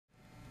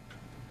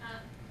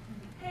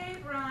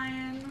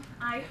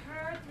I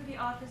heard through the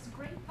office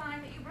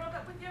grapevine that you broke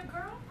up with your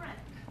girlfriend.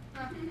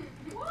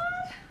 What?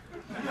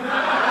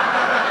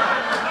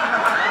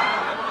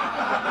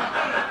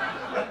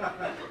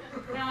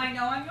 Now, I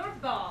know I'm your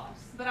boss,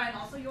 but I'm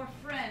also your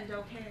friend,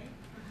 okay?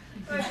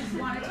 So I just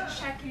wanted to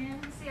check in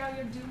and see how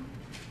you're doing.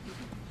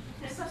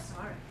 I'm so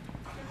sorry.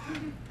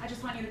 I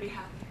just want you to be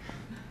happy.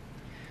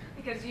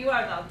 Because you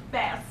are the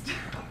best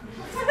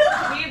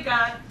we've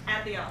got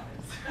at the office.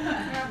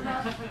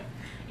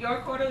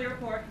 Your quarterly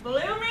report blew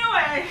me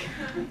away.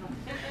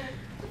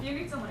 If you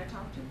need someone to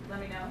talk to, let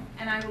me know,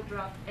 and I will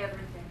drop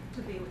everything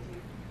to be with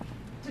you,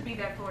 to be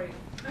there for you.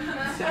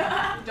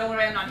 Don't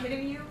worry, I'm not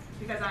hitting you,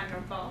 because I'm your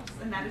boss,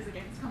 and that is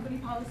against company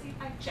policy.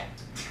 I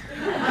checked.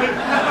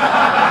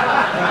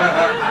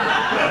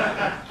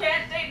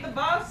 Can't date the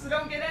boss, so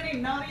don't get any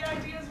naughty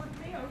ideas with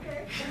me,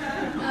 okay?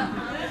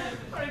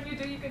 Or if you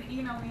do, you can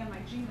email me on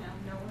my Gmail.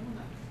 No one will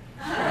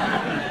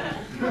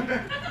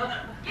know.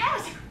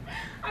 Yes!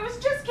 I was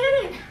just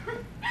kidding.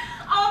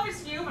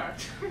 Office humor.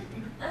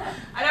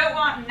 I don't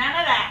want none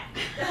of that.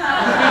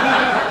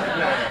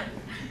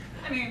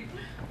 I mean,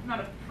 I'm not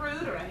a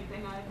prude or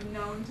anything. I've been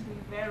known to be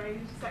very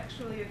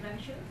sexually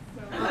adventurous,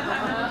 so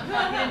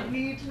you didn't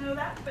need to know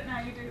that, but now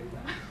you do.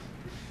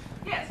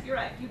 Yes, you're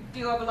right. You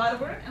do have a lot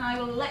of work, and I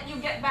will let you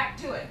get back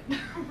to it.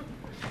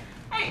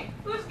 Hey,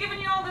 who's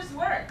giving you all this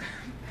work?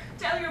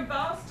 Tell your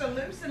boss to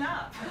loosen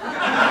up.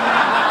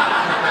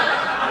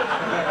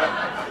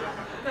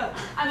 No,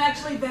 I'm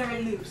actually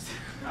very loose.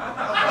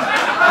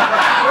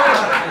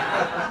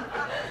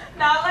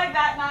 Not like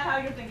that, not how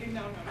you're thinking,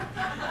 no.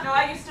 No,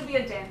 I used to be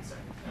a dancer,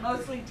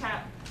 mostly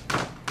tap.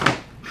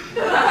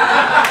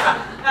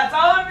 That's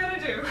all I'm gonna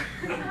do.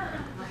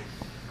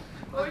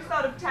 Always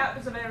thought of tap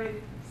as a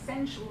very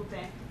sensual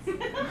dance.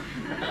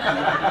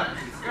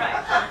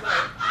 Right.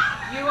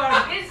 You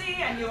are busy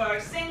and you are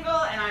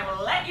single, and I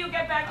will let you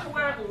get back to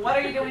work. What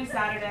are you doing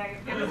Saturday?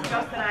 It was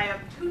just that I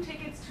have 2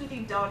 tickets to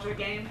the Dodger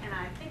game, and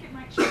I think it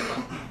might show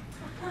up.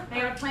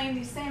 They are playing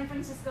the San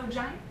Francisco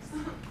Giants.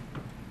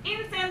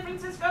 In San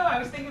Francisco, I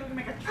was thinking we could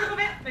make a trip of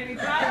it, maybe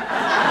drive.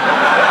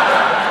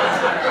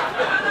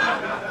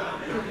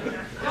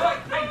 No,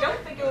 I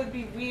don't think it would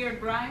be weird,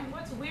 Brian.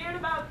 What's weird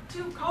about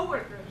 2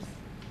 coworkers?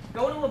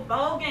 Go to a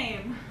ball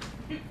game,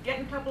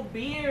 getting a couple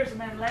beers, and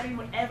then letting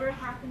whatever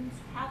happens,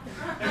 happen.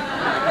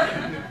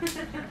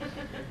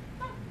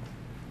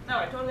 No,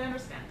 I totally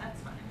understand.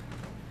 That's fine.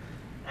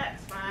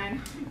 That's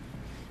fine.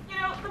 You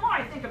know, the more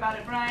I think about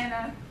it,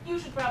 Brian, you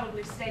should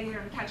probably stay here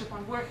and catch up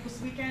on work this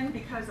weekend,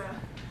 because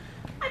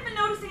I've been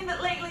noticing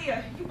that lately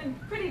you've been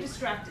pretty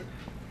distracted.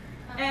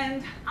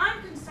 And I'm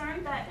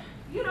concerned that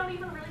you don't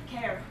even really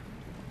care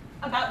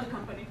about the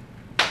company.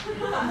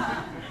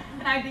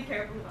 And I'd be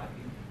careful about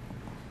you.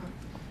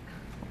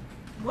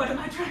 What am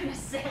I trying to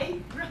say?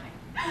 Right.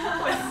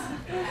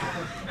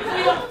 If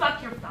you don't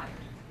fuck, you're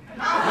fired.